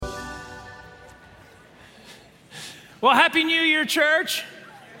Well, Happy New Year, church.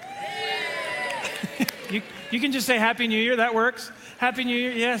 You can just say Happy New Year. That works. Happy New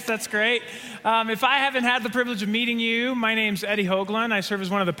Year. Yes, that's great. If I haven't had the privilege of meeting you, my name's Eddie Hoagland. I serve as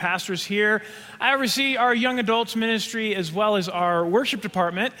one of the pastors here. I oversee our young adults ministry as well as our worship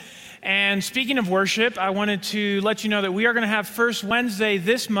department. And speaking of worship, I wanted to let you know that we are going to have First Wednesday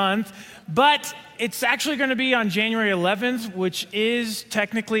this month, but it's actually going to be on January 11th, which is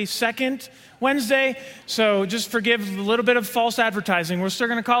technically second Wednesday. So just forgive a little bit of false advertising. We're still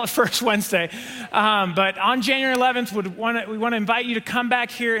going to call it First Wednesday. But on January 11th, we want to invite you to come back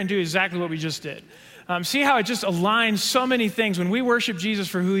here and do exactly what we just did. See how it just aligns so many things. When we worship Jesus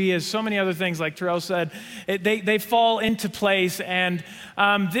for who he is, so many other things, like Terrell said, they fall into place. And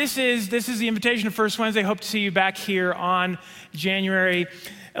this is the invitation to First Wednesday. Hope to see you back here on January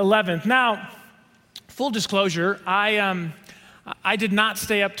 11th. Now, full disclosure, I did not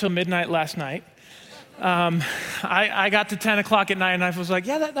stay up till midnight last night. I got to 10 o'clock at night and I was like,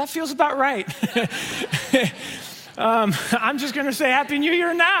 yeah, that feels about right. I'm just going to say Happy New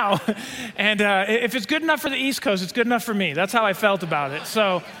Year now. And if it's good enough for the East Coast, it's good enough for me. That's how I felt about it.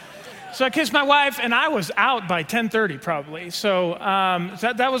 So I kissed my wife, and I was out by 10:30 probably. So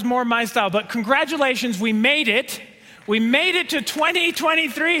that was more my style. But congratulations, we made it. We made it to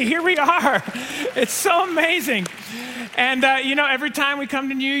 2023. Here we are. It's so amazing. And, every time we come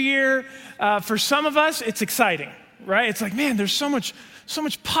to New Year, for some of us, it's exciting, right? It's like, man, there's so much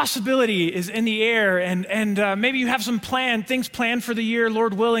possibility is in the air, and maybe you have some things planned for the year,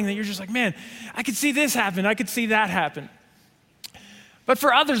 Lord willing, that you're just like, man, I could see this happen, I could see that happen. But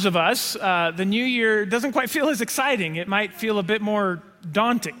for others of us, the new year doesn't quite feel as exciting. It might feel a bit more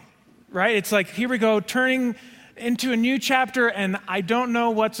daunting, right? It's like, here we go, turning into a new chapter, and I don't know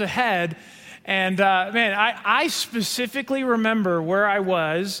what's ahead. And I specifically remember where I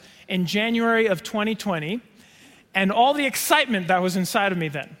was in January of 2020, and all the excitement that was inside of me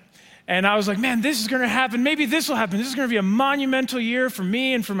then. And I was like, man, this is going to happen. Maybe this will happen. This is going to be a monumental year for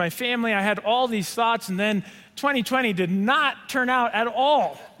me and for my family. I had all these thoughts, and then 2020 did not turn out at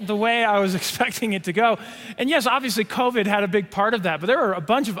all the way I was expecting it to go. And yes, obviously COVID had a big part of that, but there were a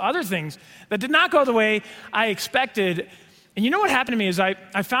bunch of other things that did not go the way I expected. And you know what happened to me is I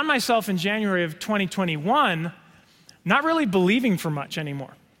found myself in January of 2021 not really believing for much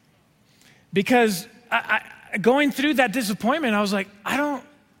anymore. Because going through that disappointment, I was like, I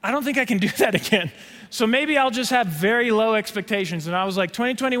don't think I can do that again. So maybe I'll just have very low expectations. And I was like,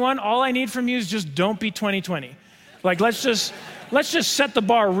 2021, all I need from you is just don't be 2020. Like, let's just set the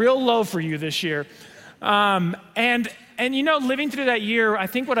bar real low for you this year. And living through that year, I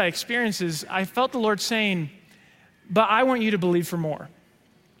think what I experienced is I felt the Lord saying, but I want you to believe for more.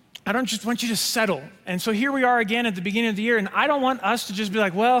 I don't just want you to settle. And so here we are again at the beginning of the year, and I don't want us to just be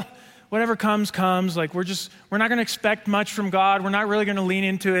like, well, whatever comes. Like we're not going to expect much from God. We're not really going to lean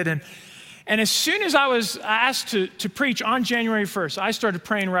into it. And as soon as I was asked to preach on January 1st, I started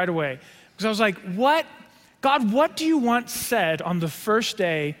praying right away. Because I was like, God, what do you want said on the first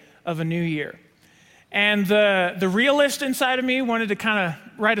day of a new year? And the realist inside of me wanted to kind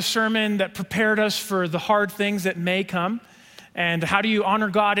of write a sermon that prepared us for the hard things that may come. And how do you honor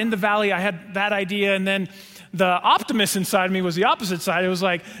God in the valley? I had that idea. And then the optimist inside of me was the opposite side. It was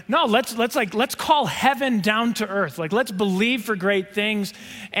like, no, let's call heaven down to earth. Like, let's believe for great things.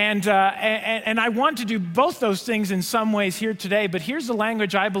 And I want to do both those things in some ways here today. But here's the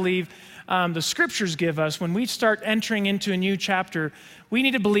language I believe the scriptures give us. When we start entering into a new chapter, we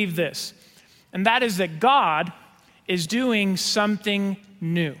need to believe this. And that is that God is doing something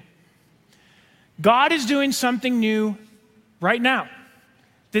new. God is doing something new right now.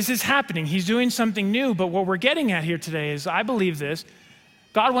 This is happening. He's doing something new, but what we're getting at here today is, I believe this,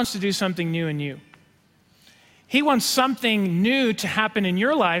 God wants to do something new in you. He wants something new to happen in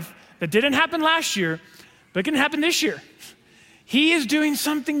your life that didn't happen last year, but can happen this year. He is doing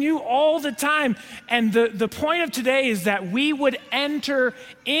something new all the time. And the point of today is that we would enter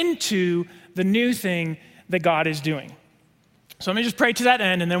into the new thing that God is doing. So let me just pray to that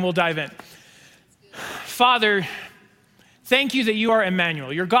end, and then we'll dive in. Father, thank you that you are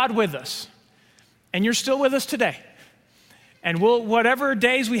Emmanuel. You're God with us, and you're still with us today. And whatever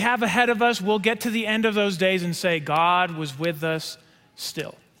days we have ahead of us, we'll get to the end of those days and say, God was with us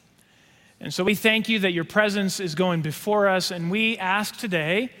still. And so we thank you that your presence is going before us, and we ask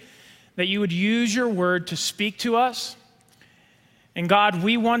today that you would use your word to speak to us. And God,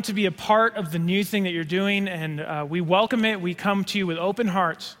 we want to be a part of the new thing that you're doing, and we welcome it. We come to you with open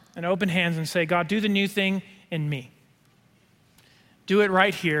hearts and open hands and say, God, do the new thing in me. Do it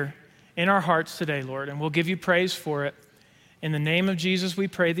right here in our hearts today, Lord, and we'll give you praise for it. In the name of Jesus, we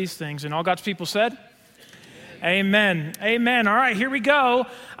pray these things. And all God's people said, Amen. Amen. All right, here we go.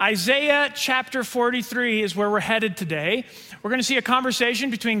 Isaiah chapter 43 is where we're headed today. We're going to see a conversation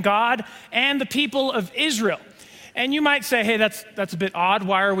between God and the people of Israel. And you might say, hey, that's a bit odd.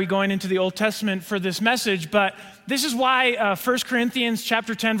 Why are we going into the Old Testament for this message? But this is why 1 Corinthians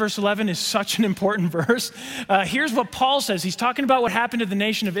chapter 10, verse 11 is such an important verse. Here's what Paul says. He's talking about what happened to the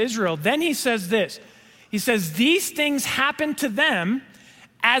nation of Israel. Then he says this. He says, these things happened to them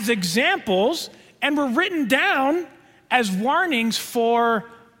as examples and were written down as warnings for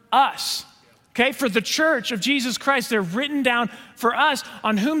us. Okay, for the church of Jesus Christ, they're written down for us,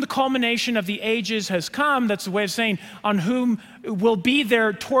 on whom the culmination of the ages has come. That's the way of saying on whom will be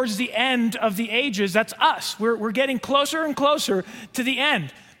there towards the end of the ages. That's us. We're getting closer and closer to the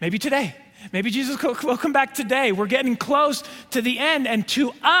end. Maybe today. Maybe Jesus will come back today. We're getting close to the end. And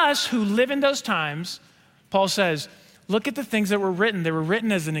to us who live in those times, Paul says, look at the things that were written. They were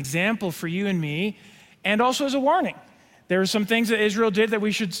written as an example for you and me, and also as a warning. There are some things that Israel did that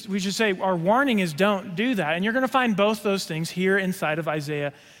we should say, our warning is don't do that. And you're going to find both those things here inside of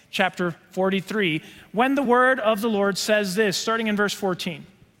Isaiah chapter 43, when the word of the Lord says this, starting in verse 14.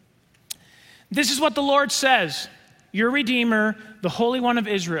 This is what the Lord says, your Redeemer, the Holy One of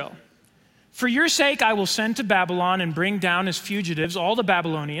Israel. For your sake I will send to Babylon and bring down as fugitives all the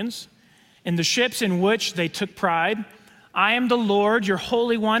Babylonians in the ships in which they took pride. I am the Lord, your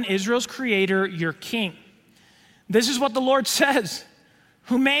Holy One, Israel's Creator, your King. This is what the Lord says,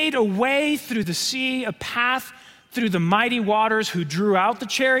 who made a way through the sea, a path through the mighty waters, who drew out the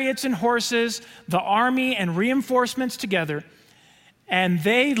chariots and horses, the army and reinforcements together, and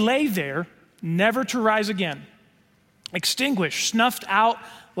they lay there, never to rise again, extinguished, snuffed out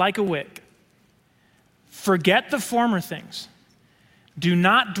like a wick. Forget the former things. Do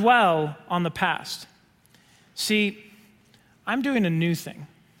not dwell on the past. See, I'm doing a new thing.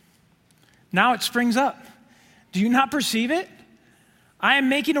 Now it springs up. Do you not perceive it? I am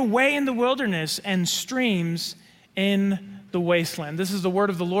making a way in the wilderness and streams in the wasteland. This is the word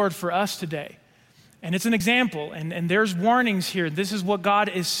of the Lord for us today. And it's an example, and there's warnings here. This is what God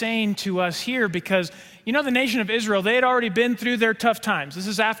is saying to us here, because you know the nation of Israel, they had already been through their tough times. This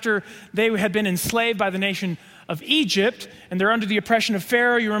is after they had been enslaved by the nation of Egypt, and they're under the oppression of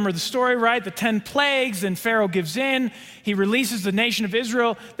Pharaoh. You remember the story, right? The 10 plagues, and Pharaoh gives in. He releases the nation of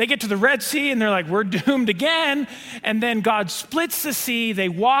Israel. They get to the Red Sea, and they're like, we're doomed again. And then God splits the sea. They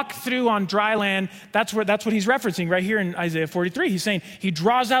walk through on dry land. That's what he's referencing right here in Isaiah 43. He's saying he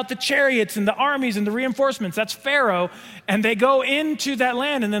draws out the chariots and the armies and the reinforcements. That's Pharaoh. And they go into that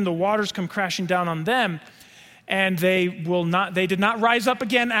land, and then the waters come crashing down on them. And they did not rise up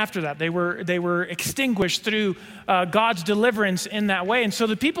again after that. They were extinguished through God's deliverance in that way. And so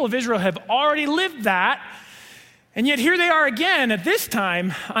the people of Israel have already lived that. And yet here they are again at this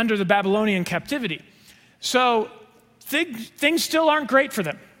time under the Babylonian captivity. So things still aren't great for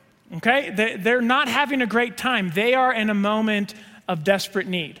them. Okay? They're not having a great time. They are in a moment of desperate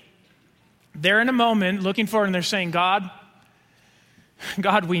need. They're in a moment looking forward, and they're saying, God,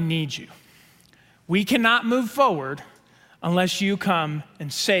 we need you. We cannot move forward unless you come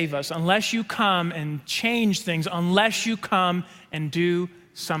and save us, unless you come and change things, unless you come and do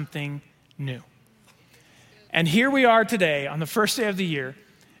something new. And here we are today on the first day of the year,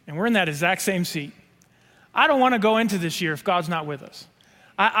 and we're in that exact same seat. I don't want to go into this year if God's not with us.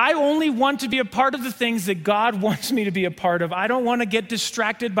 I only want to be a part of the things that God wants me to be a part of. I don't want to get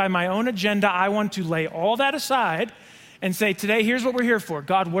distracted by my own agenda. I want to lay all that aside and say, today, here's what we're here for.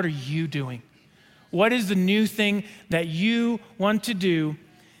 God, what are you doing? What is the new thing that you want to do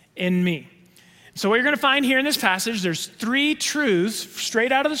in me? So what you're going to find here in this passage, there's 3 truths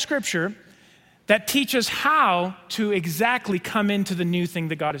straight out of the scripture that teach us how to exactly come into the new thing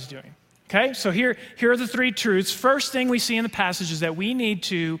that God is doing. Okay, so here are the 3 truths. First thing we see in the passage is that we need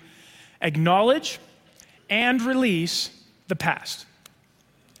to acknowledge and release the past.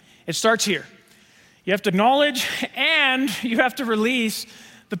 It starts here. You have to acknowledge and you have to release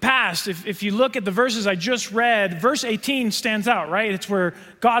the past. If you look at the verses I just read, verse 18 stands out, right? It's where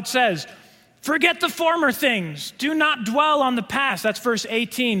God says, forget the former things. Do not dwell on the past. That's verse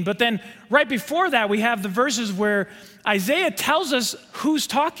 18. But then right before that, we have the verses where Isaiah tells us who's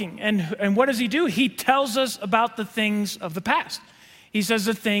talking. And what does he do? He tells us about the things of the past. He says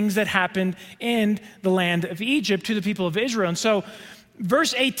the things that happened in the land of Egypt to the people of Israel. And so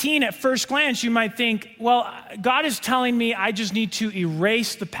verse 18, at first glance, you might think, well, God is telling me I just need to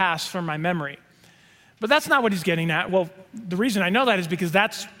erase the past from my memory. But that's not what he's getting at. Well, the reason I know that is because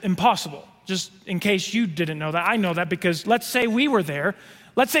that's impossible. Just in case you didn't know that, I know that because let's say we were there.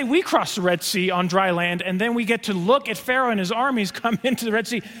 Let's say we cross the Red Sea on dry land, and then we get to look at Pharaoh and his armies come into the Red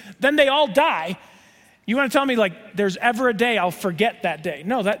Sea. Then they all die. You want to tell me like there's ever a day I'll forget that day?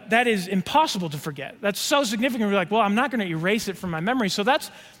 No, that is impossible to forget. That's so significant. We're like, well, I'm not going to erase it from my memory. So that's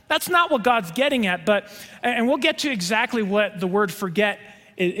not what God's getting at. And we'll get to exactly what the word forget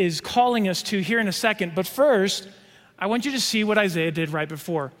is calling us to here in a second. But first, I want you to see what Isaiah did right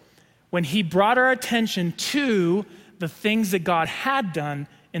before, when he brought our attention to the things that God had done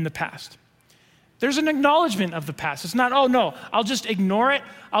in the past. There's an acknowledgement of the past. It's not, oh no, I'll just ignore it.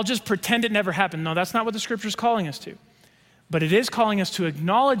 I'll just pretend it never happened. No, that's not what the scripture's calling us to. But it is calling us to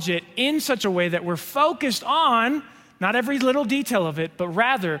acknowledge it in such a way that we're focused on, not every little detail of it, but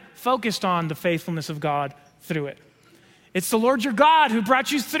rather focused on the faithfulness of God through it. It's the Lord your God who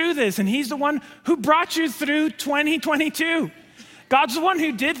brought you through this, and he's the one who brought you through 2022. God's the one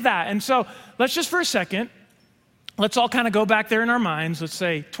who did that. And so let's just for a second, let's all kind of go back there in our minds. Let's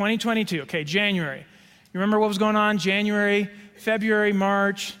say 2022, okay, January. You remember what was going on? January, February,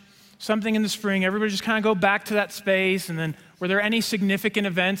 March, something in the spring. Everybody just kind of go back to that space. And then were there any significant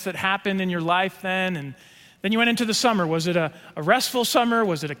events that happened in your life then? And then you went into the summer. Was it a restful summer?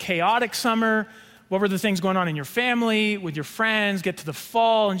 Was it a chaotic summer? What were the things going on in your family, with your friends? Get to the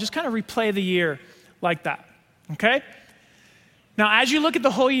fall and just kind of replay the year like that, okay? Now, as you look at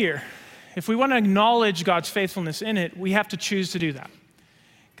the whole year, if we want to acknowledge God's faithfulness in it, we have to choose to do that.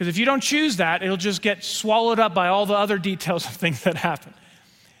 Because if you don't choose that, it'll just get swallowed up by all the other details of things that happen.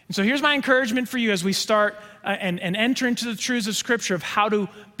 And so here's my encouragement for you as we start and enter into the truths of Scripture of how to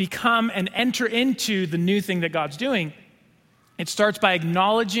become and enter into the new thing that God's doing. It starts by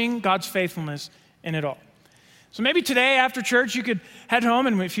acknowledging God's faithfulness in it all. So maybe today after church, you could head home,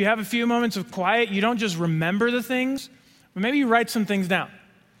 and if you have a few moments of quiet, you don't just remember the things, but maybe you write some things down.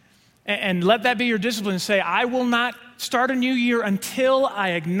 And let that be your discipline. Say, I will not start a new year until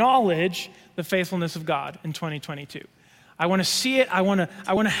I acknowledge the faithfulness of God in 2022. I want to see it. I want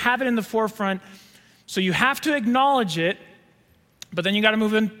to have it in the forefront. So you have to acknowledge it, but then you got to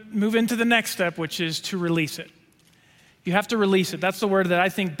move into the next step, which is to release it. You have to release it. That's the word that I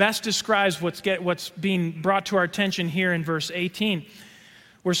think best describes what's being brought to our attention here in verse 18.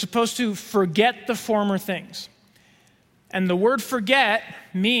 We're supposed to forget the former things. And the word forget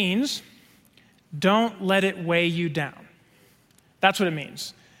means don't let it weigh you down. That's what it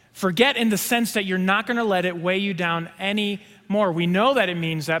means. Forget in the sense that you're not going to let it weigh you down anymore. We know that it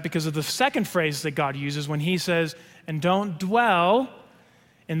means that because of the second phrase that God uses when he says, and don't dwell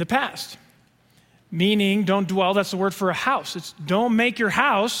in the past. Meaning, don't dwell, that's the word for a house. It's don't make your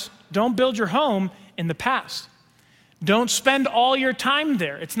house, don't build your home in the past. Don't spend all your time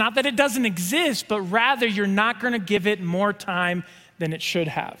there. It's not that it doesn't exist, but rather you're not going to give it more time than it should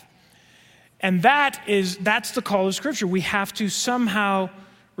have. And that's the call of Scripture. We have to somehow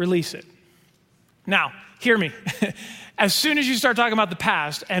release it. Now, hear me. As soon as you start talking about the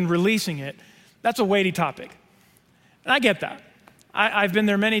past and releasing it, that's a weighty topic. And I get that. I've been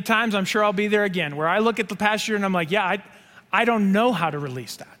there many times. I'm sure I'll be there again, where I look at the past year and I'm like, yeah, I don't know how to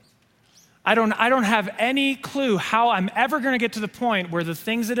release that. I don't have any clue how I'm ever going to get to the point where the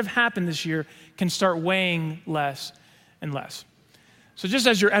things that have happened this year can start weighing less and less. So just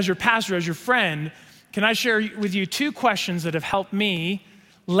as your pastor, as your friend, can I share with you two questions that have helped me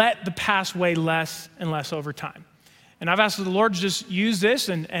let the past weigh less and less over time? And I've asked the Lord to just use this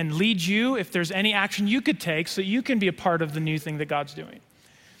and lead you if there's any action you could take so you can be a part of the new thing that God's doing.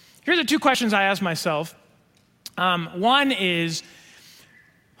 Here are the two questions I ask myself. One is,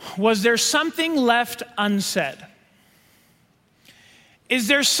 was there something left unsaid? Is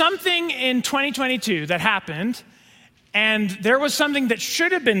there something in 2022 that happened and there was something that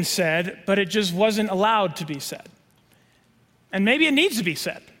should have been said, but it just wasn't allowed to be said? And maybe it needs to be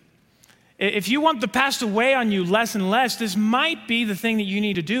said. If you want the past to weigh on you less and less, this might be the thing that you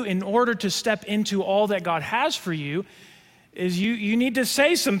need to do in order to step into all that God has for you, is you need to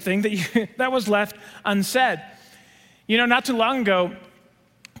say something that was left unsaid. You know, not too long ago,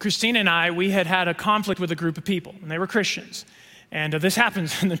 Christina and I, we had a conflict with a group of people, and they were Christians. And this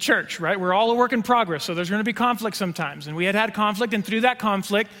happens in the church, right? We're all a work in progress, so there's going to be conflict sometimes. And we had conflict, and through that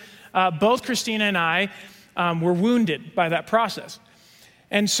conflict, both Christina and I were wounded by that process.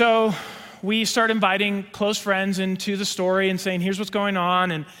 And so we start inviting close friends into the story and saying, here's what's going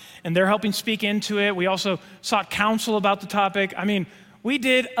on, and they're helping speak into it. We also sought counsel about the topic. I mean, we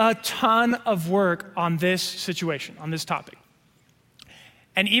did a ton of work on this situation, on this topic.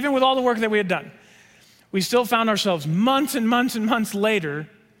 And even with all the work that we had done, we still found ourselves months and months and months later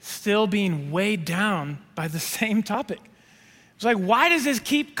still being weighed down by the same topic. It's like, why does this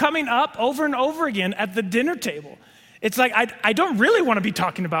keep coming up over and over again at the dinner table? It's like, I don't really want to be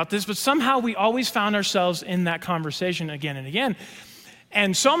talking about this, but somehow we always found ourselves in that conversation again and again.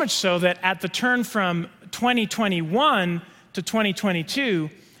 And so much so that at the turn from 2021 to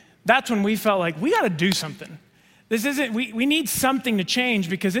 2022, that's when we felt like we got to do something. We need something to change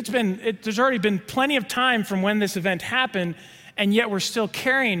because there's already been plenty of time from when this event happened, and yet we're still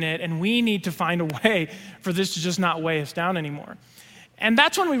carrying it, and we need to find a way for this to just not weigh us down anymore. And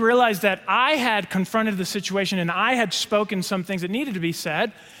that's when we realized that I had confronted the situation and I had spoken some things that needed to be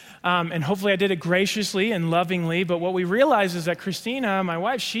said, and hopefully I did it graciously and lovingly, but what we realized is that Christina, my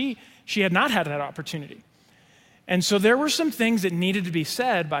wife, she had not had that opportunity. And so there were some things that needed to be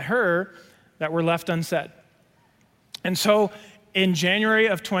said by her that were left unsaid. And so in January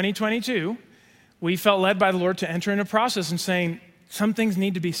of 2022, we felt led by the Lord to enter into a process and saying, some things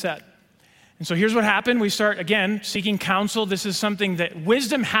need to be said. And so here's what happened. We start, again, seeking counsel. This is something that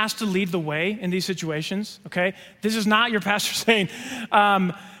wisdom has to lead the way in these situations, okay? This is not your pastor saying,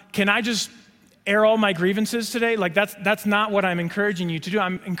 can I just air all my grievances today? Like that's not what I'm encouraging you to do.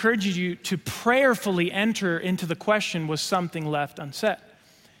 I'm encouraging you to prayerfully enter into the question, was something left unsaid?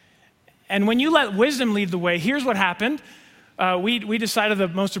 And when you let wisdom lead the way, here's what happened. We decided the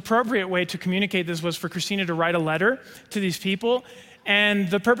most appropriate way to communicate this was for Christina to write a letter to these people. And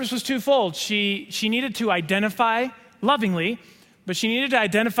the purpose was twofold. She needed to identify lovingly, but she needed to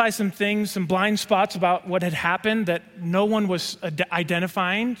identify some things, some blind spots about what had happened that no one was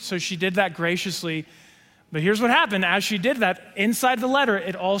identifying. So she did that graciously. But here's what happened. As she did that, inside the letter,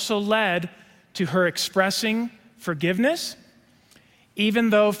 it also led to her expressing forgiveness, even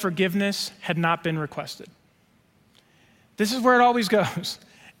though forgiveness had not been requested. This is where it always goes.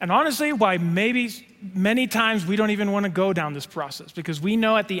 And honestly, why maybe many times we don't even want to go down this process, because we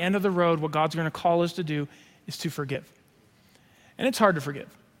know at the end of the road what God's going to call us to do is to forgive. And it's hard to forgive.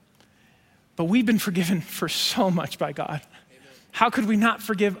 But we've been forgiven for so much by God. Amen. How could we not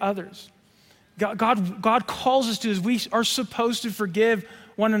forgive others? God calls us to, as we are supposed to forgive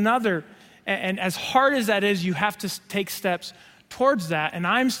one another. And as hard as that is, you have to take steps towards that. And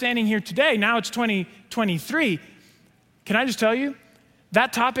I'm standing here today, now it's 2023. Can I just tell you,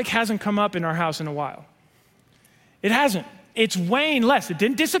 that topic hasn't come up in our house in a while. It hasn't. It's weighing less. It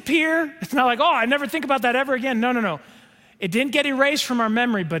didn't disappear. It's not like, oh, I never think about that ever again. No. It didn't get erased from our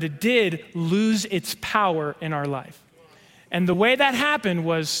memory, but it did lose its power in our life. And the way that happened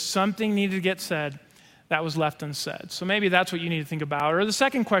was something needed to get said that was left unsaid. So maybe that's what you need to think about. Or the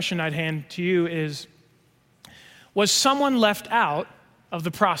second question I'd hand to you is, was someone left out of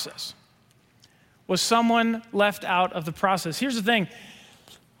the process? Was someone left out of the process? Here's the thing.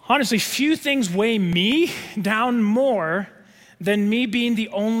 Honestly, few things weigh me down more than me being the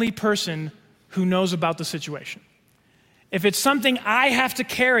only person who knows about the situation. If it's something I have to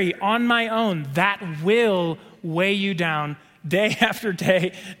carry on my own, that will weigh you down day after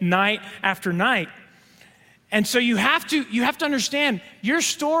day, night after night. And so you have to understand, your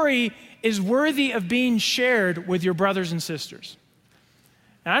story is worthy of being shared with your brothers and sisters.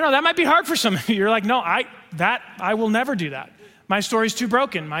 And I know that might be hard for some of you. You're like, no, I will never do that. My story's too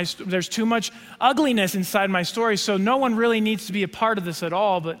broken. There's too much ugliness inside my story, so no one really needs to be a part of this at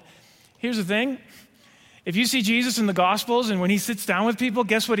all. But here's the thing. If you see Jesus in the Gospels and when he sits down with people,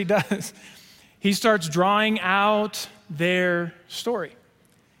 guess what he does? He starts drawing out their story.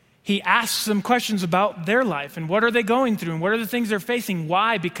 He asks them questions about their life and what are they going through and what are the things they're facing.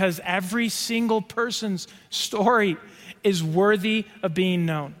 Why? Because every single person's story is worthy of being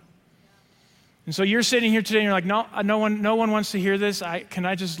known. And so you're sitting here today and you're like, no one wants to hear this. Can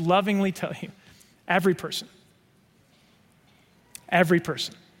I just lovingly tell you, every person's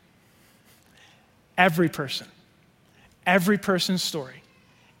story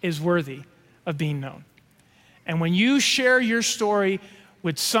is worthy of being known. And when you share your story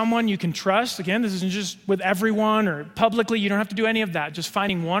with someone you can trust, again, this isn't just with everyone or publicly, you don't have to do any of that. Just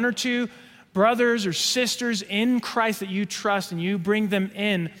finding one or two brothers or sisters in Christ that you trust and you bring them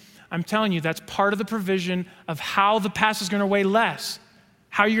in, I'm telling you, that's part of the provision of how the past is going to weigh less.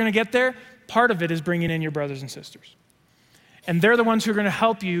 How you're going to get there? Part of it is bringing in your brothers and sisters. And they're the ones who are going to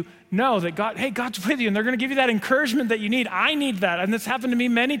help you know that God's with you, and they're going to give you that encouragement that you need. I need that. And this happened to me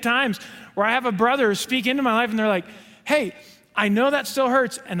many times where I have a brother speak into my life and they're like, hey, I know that still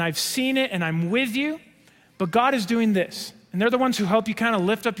hurts and I've seen it and I'm with you, but God is doing this. And they're the ones who help you kind of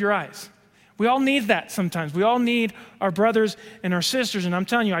lift up your eyes. We all need that sometimes. We all need our brothers and our sisters. And I'm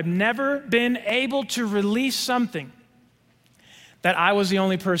telling you, I've never been able to release something that I was the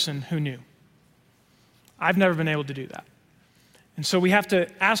only person who knew. I've never been able to do that. And so we have to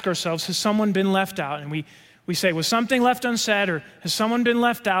ask ourselves, has someone been left out? And we say, was something left unsaid, or has someone been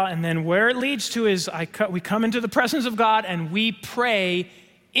left out? And then where it leads to is we come into the presence of God and we pray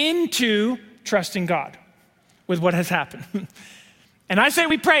into trusting God with what has happened. And I say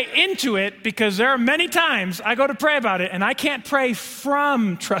we pray into it because there are many times I go to pray about it and I can't pray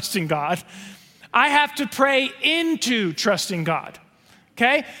from trusting God. I have to pray into trusting God.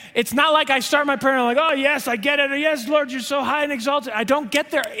 Okay? It's not like I start my prayer and I'm like, oh, yes, I get it. Or, yes, Lord, you're so high and exalted. I don't get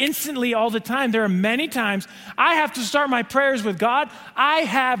there instantly all the time. There are many times I have to start my prayers with God. I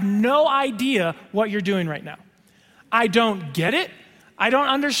have no idea what you're doing right now. I don't get it. I don't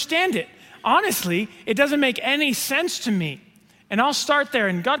understand it. Honestly, it doesn't make any sense to me. And I'll start there,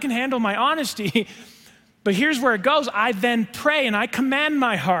 and God can handle my honesty. But here's where it goes. I then pray, and I command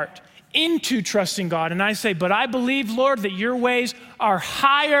my heart into trusting God. And I say, but I believe, Lord, that your ways are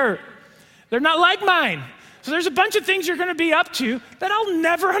higher. They're not like mine. So there's a bunch of things you're going to be up to that I'll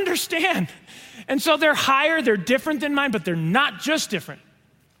never understand. And so they're higher, they're different than mine, but they're not just different.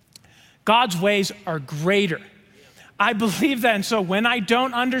 God's ways are greater. I believe that. And so when I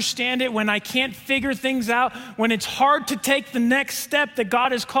don't understand it, when I can't figure things out, when it's hard to take the next step that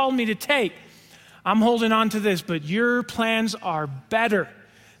God has called me to take, I'm holding on to this, but your plans are better.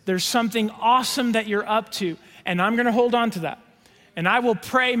 There's something awesome that you're up to, and I'm going to hold on to that. And I will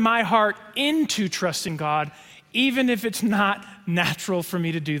pray my heart into trusting God, even if it's not natural for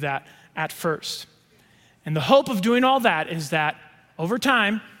me to do that at first. And the hope of doing all that is that over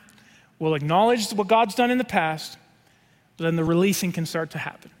time, we'll acknowledge what God's done in the past, but then the releasing can start to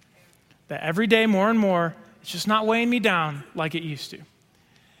happen. That every day, more and more, it's just not weighing me down like it used to.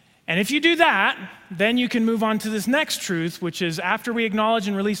 And if you do that, then you can move on to this next truth, which is after we acknowledge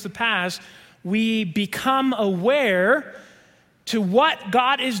and release the past, we become aware to what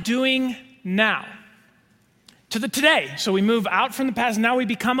God is doing now, to the today. So we move out from the past, and now we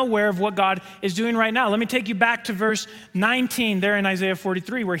become aware of what God is doing right now. Let me take you back to verse 19 there in Isaiah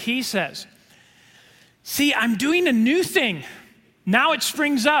 43, where he says, see, I'm doing a new thing. Now it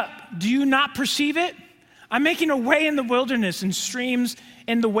springs up. Do you not perceive it? I'm making a way in the wilderness and streams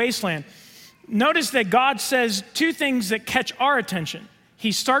in the wasteland. Notice that God says two things that catch our attention.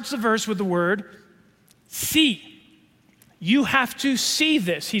 He starts the verse with the word see. You have to see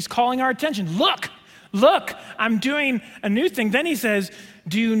this. He's calling our attention. Look, I'm doing a new thing. Then he says,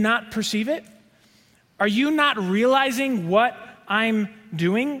 do you not perceive it? Are you not realizing what I'm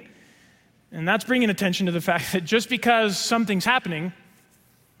doing? And that's bringing attention to the fact that just because something's happening,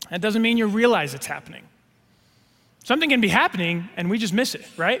 that doesn't mean you realize it's happening. Something can be happening and we just miss it,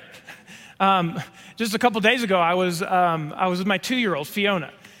 right? Just a couple days ago, I was with my 2-year-old,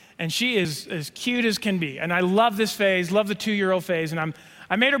 Fiona, and she is as cute as can be. And I love this phase, love the 2-year-old phase. And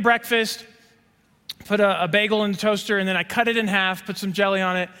I made her breakfast, put a bagel in the toaster, and then I cut it in half, put some jelly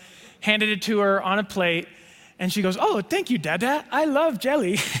on it, handed it to her on a plate. And she goes, oh, thank you, Dada. I love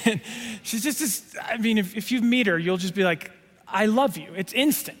jelly. And she's just this, I mean, if you meet her, you'll just be like, I love you. It's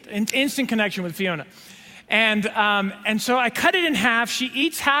instant connection with Fiona. And so I cut it in half. She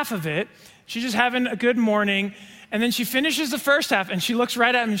eats half of it. She's just having a good morning. And then she finishes the first half, and she looks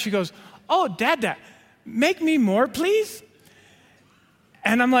right at me, and she goes, oh, Dada, make me more, please.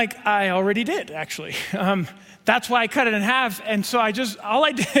 And I'm like, I already did, actually. That's why I cut it in half. And so all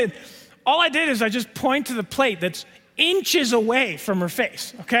I did is I just point to the plate that's inches away from her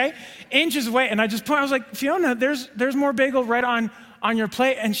face, okay? Inches away. And I just point, I was like, Fiona, there's more bagel right on your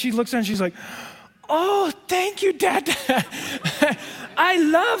plate. And she looks at it and she's like, oh, thank you, Dad. I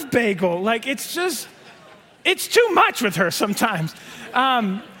love bagel. Like, it's too much with her sometimes.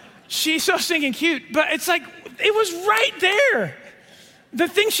 She's so stinking cute, but it's like, it was right there. The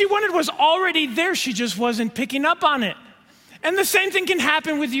thing she wanted was already there. She just wasn't picking up on it. And the same thing can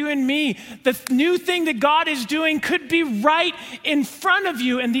happen with you and me. The new thing that God is doing could be right in front of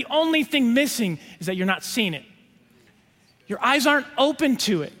you, and the only thing missing is that you're not seeing it. Your eyes aren't open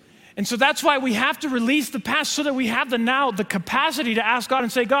to it. And so that's why we have to release the past so that we have the capacity to ask God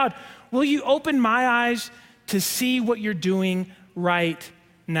and say, God, will you open my eyes to see what you're doing right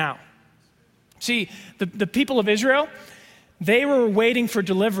now? See, the people of Israel, they were waiting for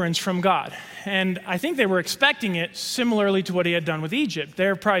deliverance from God. And I think they were expecting it similarly to what he had done with Egypt.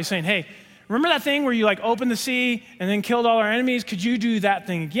 They're probably saying, hey, remember that thing where you opened the sea and then killed all our enemies? Could you do that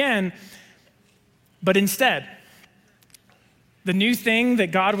thing again? But instead, the new thing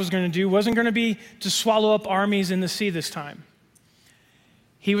that God was going to do wasn't going to be to swallow up armies in the sea this time.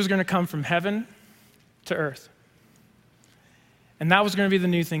 He was going to come from heaven to earth. And that was going to be the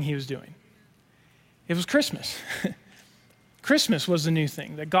new thing he was doing. It was Christmas. Christmas was the new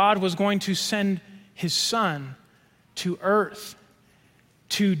thing, that God was going to send his son to earth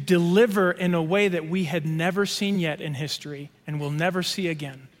to deliver in a way that we had never seen yet in history and will never see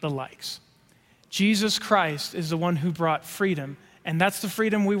again the likes. Jesus Christ is the one who brought freedom, and that's the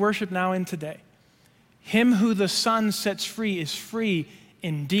freedom we worship now in today. Him who the Son sets free is free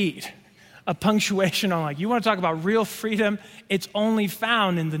indeed. A punctuation on you want to talk about real freedom? It's only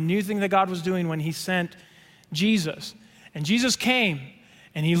found in the new thing that God was doing when he sent Jesus. And Jesus came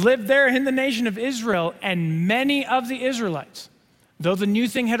and he lived there in the nation of Israel, and many of the Israelites, though the new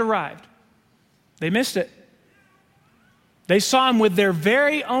thing had arrived, they missed it. They saw him with their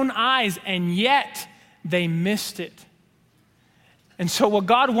very own eyes, and yet they missed it. And so what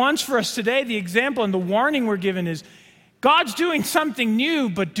God wants for us today, the example and the warning we're given is, God's doing something new,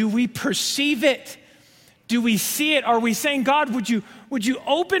 but do we perceive it? Do we see it? Are we saying, God, would you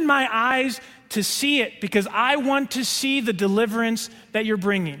open my eyes to see it? Because I want to see the deliverance that you're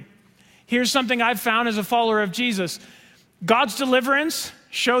bringing. Here's something I've found as a follower of Jesus. God's deliverance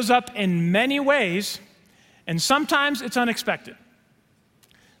shows up in many ways, and sometimes it's unexpected.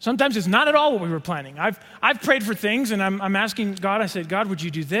 Sometimes it's not at all what we were planning. I've prayed for things, and I'm asking God. I said, God, would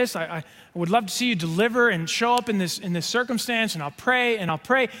you do this? I would love to see you deliver and show up in this circumstance. And I'll pray, and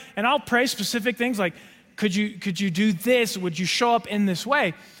I'll pray specific things like, could you do this? Would you show up in this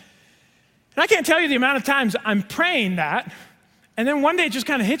way? And I can't tell you the amount of times I'm praying that, and then one day it just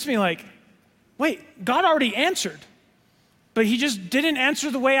kind of hits me like, wait, God already answered, but he just didn't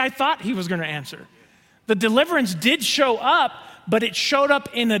answer the way I thought he was going to answer. The deliverance did show up, but it showed up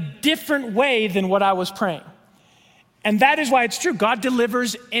in a different way than what I was praying. And that is why it's true. God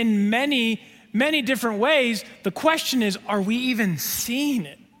delivers in many, many different ways. The question is, are we even seeing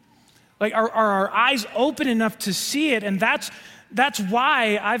it? Are our eyes open enough to see it? And that's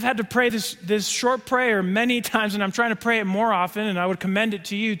why I've had to pray this short prayer many times, and I'm trying to pray it more often, and I would commend it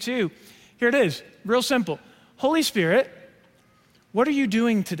to you too. Here it is, real simple. Holy Spirit, what are you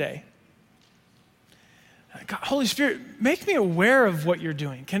doing today? God, Holy Spirit, make me aware of what you're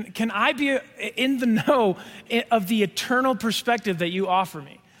doing. Can I be in the know of the eternal perspective that you offer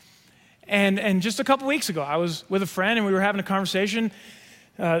me? And just a couple weeks ago, I was with a friend and we were having a conversation.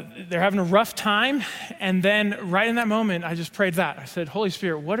 They're having a rough time. And then right in that moment, I just prayed that. I said, Holy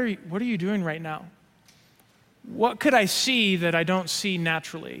Spirit, what are you doing right now? What could I see that I don't see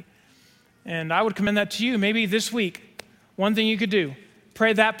naturally? And I would commend that to you. Maybe this week, one thing you could do,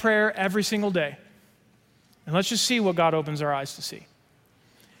 pray that prayer every single day. And let's just see what God opens our eyes to see.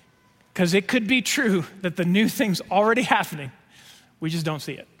 Because it could be true that the new thing's already happening. We just don't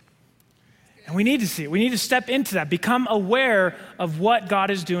see it. And we need to see it. We need to step into that, become aware of what God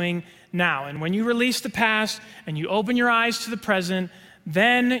is doing now. And when you release the past and you open your eyes to the present,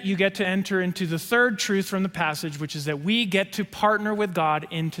 then you get to enter into the third truth from the passage, which is that we get to partner with God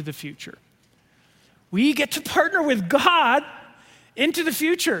into the future. We get to partner with God into the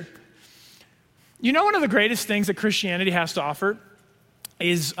future. You know, one of the greatest things that Christianity has to offer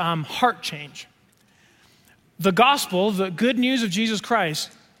is heart change. The gospel, the good news of Jesus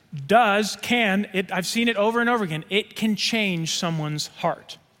Christ, I've seen it over and over again, it can change someone's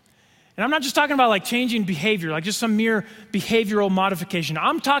heart. And I'm not just talking about like changing behavior, like just some mere behavioral modification.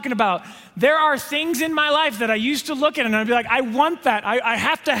 I'm talking about there are things in my life that I used to look at and I'd be like, I want that. I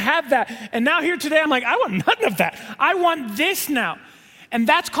have to have that. And now here today, I'm like, I want none of that. I want this now. And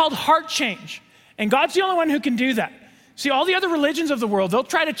that's called heart change. And God's the only one who can do that. See, all the other religions of the world, they'll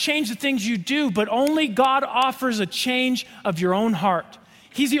try to change the things you do, but only God offers a change of your own heart.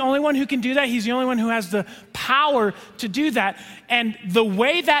 He's the only one who can do that. He's the only one who has the power to do that. And the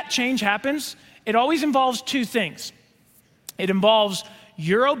way that change happens, it always involves two things. It involves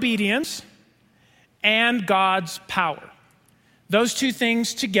your obedience and God's power. Those two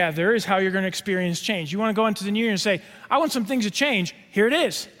things together is how you're going to experience change. You want to go into the new year and say, I want some things to change. Here it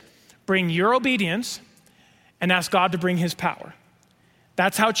is. Bring your obedience and ask God to bring his power.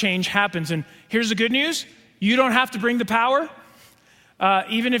 That's how change happens. And here's the good news. You don't have to bring the power.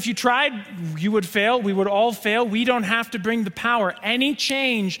 Even if you tried, you would fail. We would all fail. We don't have to bring the power. Any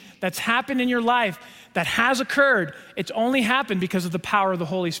change that's happened in your life that has occurred, it's only happened because of the power of the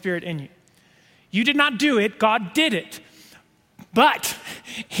Holy Spirit in you. You did not do it. God did it. But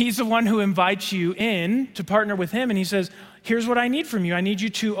he's the one who invites you in to partner with him. And he says, here's what I need from you. I need you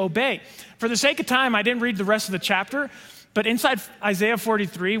to obey. For the sake of time, I didn't read the rest of the chapter, but inside Isaiah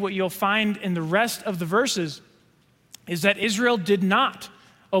 43, what you'll find in the rest of the verses is that Israel did not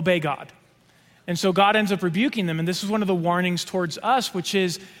obey God. And so God ends up rebuking them. And this is one of the warnings towards us, which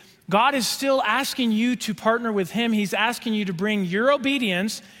is God is still asking you to partner with him. He's asking you to bring your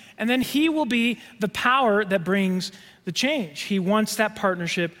obedience, and then he will be the power that brings the change. He wants that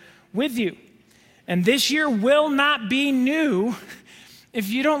partnership with you. And this year will not be new if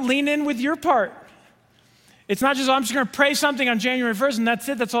you don't lean in with your part. It's not just, I'm just going to pray something on January 1st and that's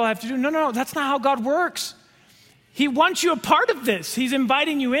it. That's all I have to do. No, that's not how God works. He wants you a part of this. He's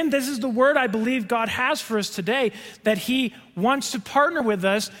inviting you in. This is the word I believe God has for us today, that he wants to partner with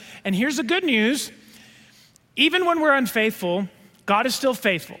us. And here's the good news. Even when we're unfaithful, God is still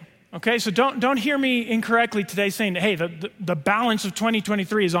faithful. Okay, so don't hear me incorrectly today saying, hey, the balance of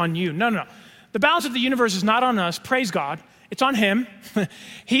 2023 is on you. No. The balance of the universe is not on us. Praise God. It's on him.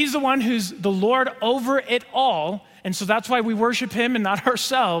 He's the one who's the Lord over it all. And so that's why we worship him and not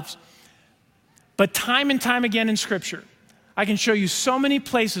ourselves. But time and time again in Scripture, I can show you so many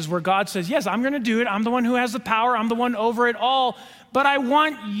places where God says, yes, I'm going to do it. I'm the one who has the power. I'm the one over it all. But I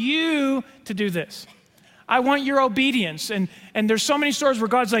want you to do this. I want your obedience. And there's so many stories where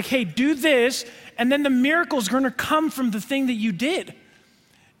God's like, hey, do this. And then the miracle is going to come from the thing that you did.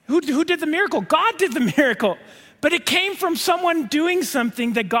 Who did the miracle? God did the miracle. But it came from someone doing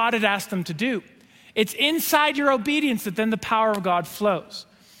something that God had asked them to do. It's inside your obedience that then the power of God flows.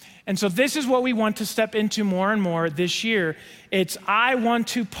 And so this is what we want to step into more and more this year. It's I want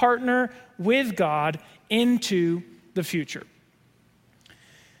to partner with God into the future.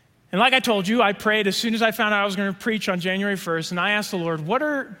 And like I told you, I prayed as soon as I found out I was going to preach on January 1st, and I asked the Lord, what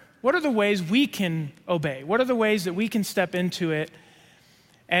are the ways we can obey? What are the ways that we can step into it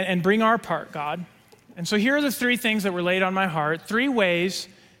and bring our part, God? And so here are the 3 things that were laid on my heart, 3 ways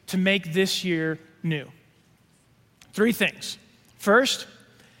to make this year new. 3 things. First,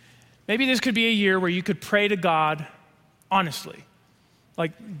 maybe this could be a year where you could pray to God honestly,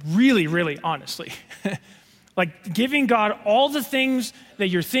 like really, really honestly. Like giving God all the things that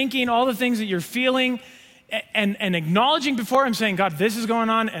you're thinking, all the things that you're feeling, and acknowledging before him, saying, God, this is going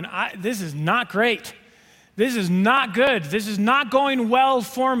on, and this is not great. This is not good. This is not going well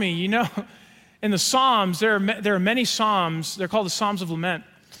for me. You know, in the Psalms, there are many Psalms. They're called the Psalms of Lament.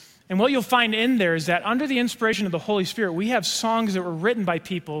 And what you'll find in there is that under the inspiration of the Holy Spirit, we have songs that were written by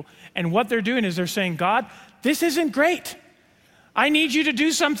people, and what they're doing is they're saying, God, this isn't great. I need you to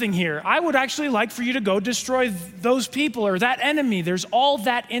do something here. I would actually like for you to go destroy those people or that enemy. There's all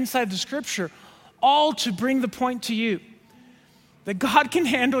that inside the Scripture, all to bring the point to you that God can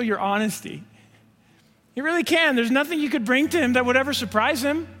handle your honesty. He really can. There's nothing you could bring to him that would ever surprise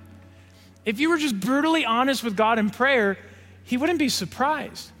him. If you were just brutally honest with God in prayer, he wouldn't be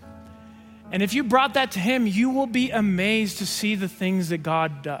surprised. And if you brought that to him, you will be amazed to see the things that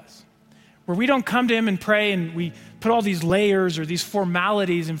God does. Where we don't come to him and pray and we put all these layers or these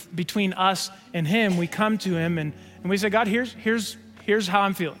formalities in between us and him. We come to him and we say, God, here's how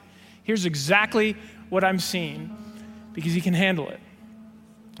I'm feeling. Here's exactly what I'm seeing, because he can handle it.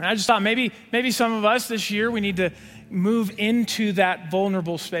 And I just thought maybe some of us this year, we need to move into that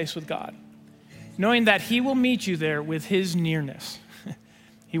vulnerable space with God, knowing that he will meet you there with his nearness.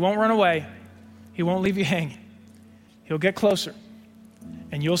 He won't run away. He won't leave you hanging. He'll get closer,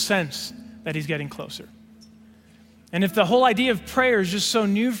 and you'll sense that he's getting closer. And if the whole idea of prayer is just so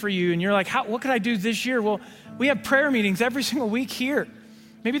new for you, and you're like, what could I do this year? Well, we have prayer meetings every single week here.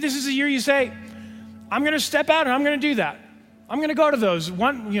 Maybe this is a year you say, I'm going to step out and I'm going to do that. I'm going to go to those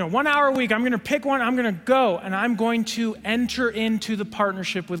 1 hour a week. I'm going to pick one. I'm going to go, and I'm going to enter into the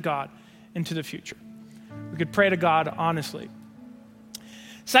partnership with God into the future. We could pray to God honestly.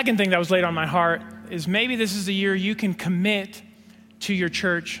 Second thing that was laid on my heart is maybe this is the year you can commit to your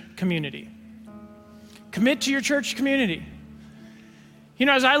church community. Commit to your church community. You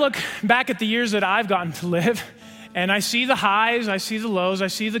know, as I look back at the years that I've gotten to live, and I see the highs, I see the lows, I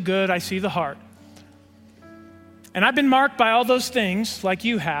see the good, I see the hard. And I've been marked by all those things like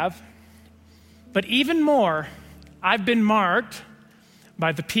you have, but even more, I've been marked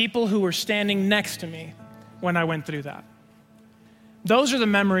by the people who were standing next to me when I went through that. Those are the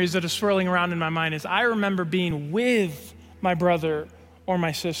memories that are swirling around in my mind, is I remember being with my brother or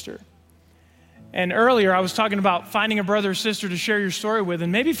my sister. And earlier I was talking about finding a brother or sister to share your story with,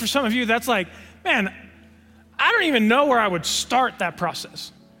 and maybe for some of you that's like, man, I don't even know where I would start that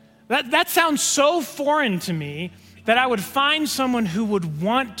process. That sounds so foreign to me that I would find someone who would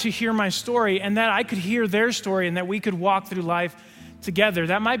want to hear my story and that I could hear their story and that we could walk through life together.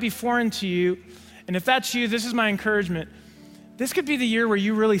 That might be foreign to you. And if that's you, this is my encouragement. This could be the year where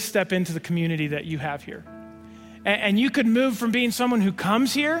you really step into the community that you have here. And you could move from being someone who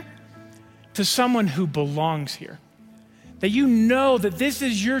comes here to someone who belongs here. That you know that this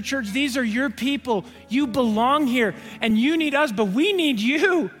is your church. These are your people. You belong here. And you need us, but we need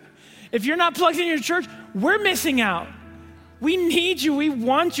you. If you're not plugged in your church, we're missing out. We need you. We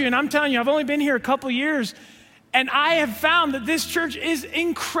want you. And I'm telling you, I've only been here a couple years, and I have found that this church is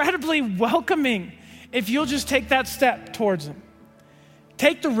incredibly welcoming if you'll just take that step towards them.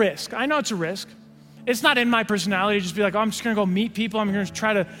 Take the risk. I know it's a risk. It's not in my personality to just be like, oh, I'm just gonna go meet people. I'm gonna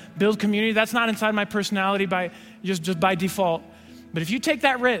try to build community. That's not inside my personality just by default. But if you take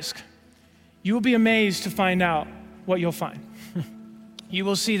that risk, you will be amazed to find out what you'll find. You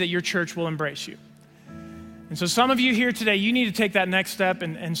will see that your church will embrace you. And so some of you here today, you need to take that next step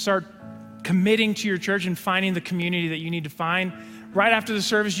and start committing to your church and finding the community that you need to find. Right after the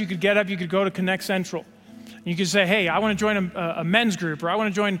service, you could get up, you could go to Connect Central. You could say, hey, I want to join a men's group, or I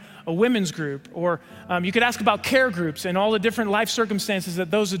want to join a women's group, or you could ask about care groups and all the different life circumstances that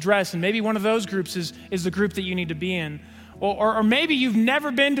those address, and maybe one of those groups is the group that you need to be in. Or maybe you've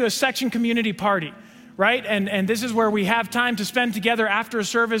never been to a section community party, right? And this is where we have time to spend together after a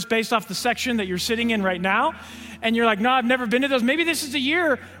service based off the section that you're sitting in right now. And you're like, no, I've never been to those. Maybe this is the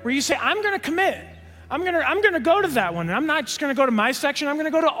year where you say, I'm going to commit. I'm going to go to that one. And I'm not just going to go to my section. I'm going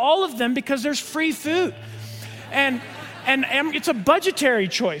to go to all of them because there's free food. And it's a budgetary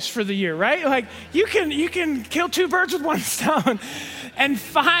choice for the year, right? Like you can kill two birds with one stone and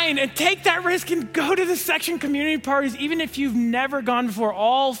take that risk and go to the section community parties, even if you've never gone before.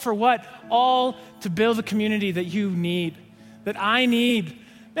 All for what? All to build the community that you need, that I need.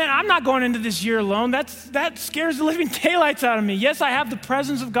 Man, I'm not going into this year alone. That scares the living daylights out of me. Yes, I have the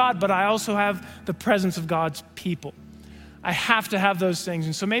presence of God, but I also have the presence of God's people. I have to have those things.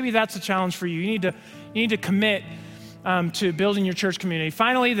 And so maybe that's a challenge for you. You need to commit to building your church community.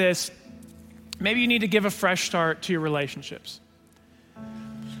 Finally, maybe you need to give a fresh start to your relationships.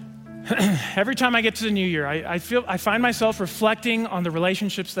 Every time I get to the new year, I find myself reflecting on the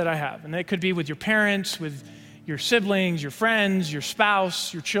relationships that I have. And it could be with your parents, with your siblings, your friends, your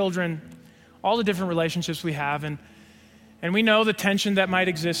spouse, your children, all the different relationships we have. And we know the tension that might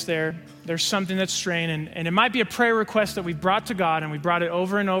exist there. There's something that's strained. And it might be a prayer request that we brought to God, and we brought it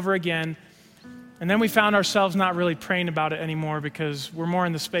over and over again. And then we found ourselves not really praying about it anymore because we're more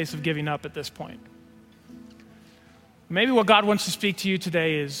in the space of giving up at this point. Maybe what God wants to speak to you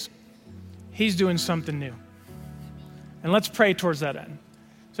today is He's doing something new. And let's pray towards that end.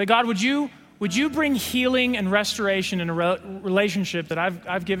 Say, God, would you bring healing and restoration in a relationship that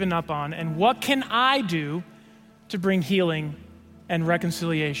I've given up on? And what can I do to bring healing and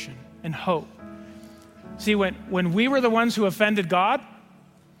reconciliation and hope? See, when we were the ones who offended God,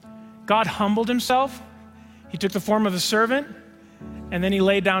 God humbled Himself. He took the form of a servant, and then He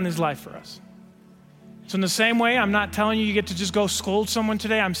laid down His life for us. So in the same way, I'm not telling you get to just go scold someone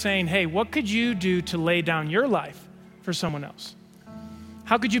today. I'm saying, hey, what could you do to lay down your life for someone else?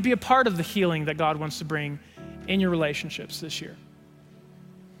 How could you be a part of the healing that God wants to bring in your relationships this year?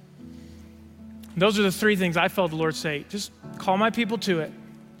 And those are the three things I felt the Lord say. Just call my people to it.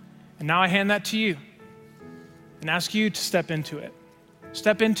 And now I hand that to you and ask you to step into it.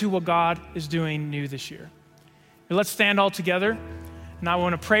 Step into what God is doing new this year. But let's stand all together. And I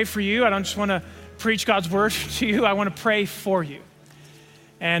want to pray for you. I don't just want to preach God's word to you. I want to pray for you.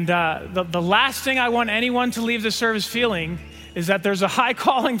 And the last thing I want anyone to leave this service feeling is that there's a high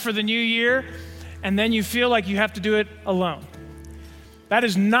calling for the new year, and then you feel like you have to do it alone. That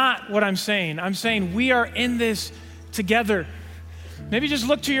is not what I'm saying. I'm saying we are in this together. Maybe just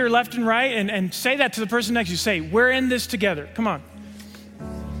look to your left and right and say that to the person next to you. Say, we're in this together. Come on.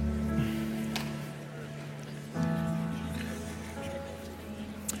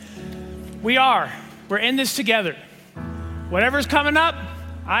 We're in this together. Whatever's coming up,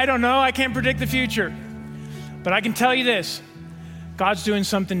 I don't know. I can't predict the future. But I can tell you this. God's doing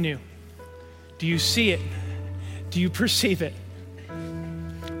something new. Do you see it? Do you perceive it?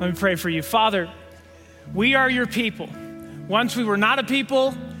 Let me pray for you. Father, we are your people. Once we were not a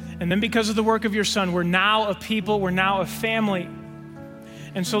people, and then because of the work of your Son, we're now a people. We're now a family.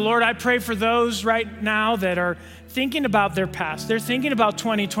 And so, Lord, I pray for those right now that are thinking about their past. They're thinking about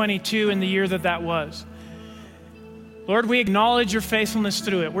 2022 and the year that was. Lord, we acknowledge your faithfulness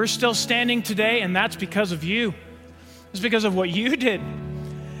through it. We're still standing today, and that's because of you. It's because of what you did.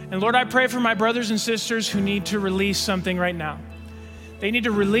 And Lord, I pray for my brothers and sisters who need to release something right now. They need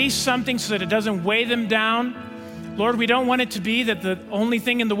to release something so that it doesn't weigh them down. Lord, we don't want it to be that the only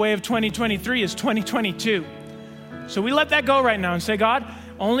thing in the way of 2023 is 2022. So we let that go right now and say, God,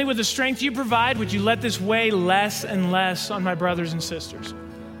 only with the strength you provide would you let this weigh less and less on my brothers and sisters.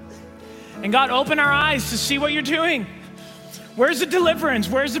 And God, open our eyes to see what you're doing. Where's the deliverance?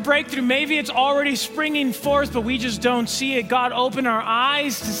 Where's the breakthrough? Maybe it's already springing forth, but we just don't see it. God, open our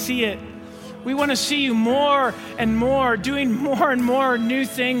eyes to see it. We want to see you more and more, doing more and more new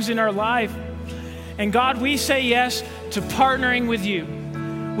things in our life. And God, we say yes to partnering with you.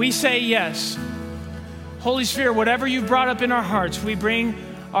 We say yes. Holy Spirit, whatever you've brought up in our hearts, we bring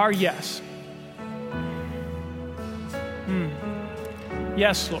our yes.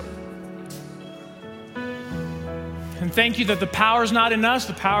 Yes, Lord. And thank you that the power is not in us,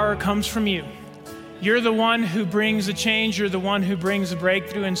 the power comes from you. You're the one who brings the change. You're the one who brings the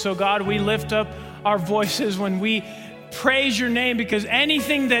breakthrough. And so, God, we lift up our voices when we praise your name, because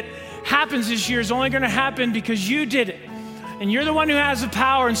anything that happens this year is only going to happen because you did it. And you're the one who has the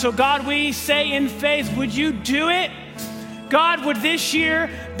power. And so, God, we say in faith, would you do it? God, would this year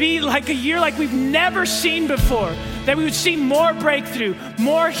be like a year like we've never seen before? That we would see more breakthrough,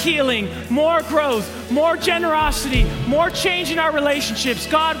 more healing, more growth, more generosity, more change in our relationships.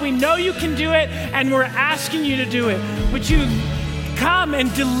 God, we know you can do it, and we're asking you to do it. Would you come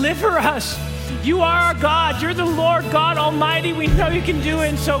and deliver us? You are our God. You're the Lord God Almighty. We know you can do it.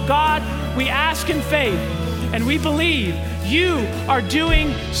 And so, God, we ask in faith, and we believe you are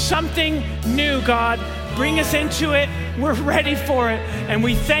doing something new, God. Bring us into it. We're ready for it. And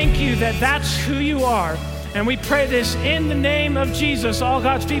we thank you that that's who you are. And we pray this in the name of Jesus. All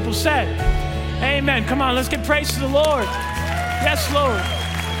God's people said, amen. Come on, let's give praise to the Lord. Yes, Lord.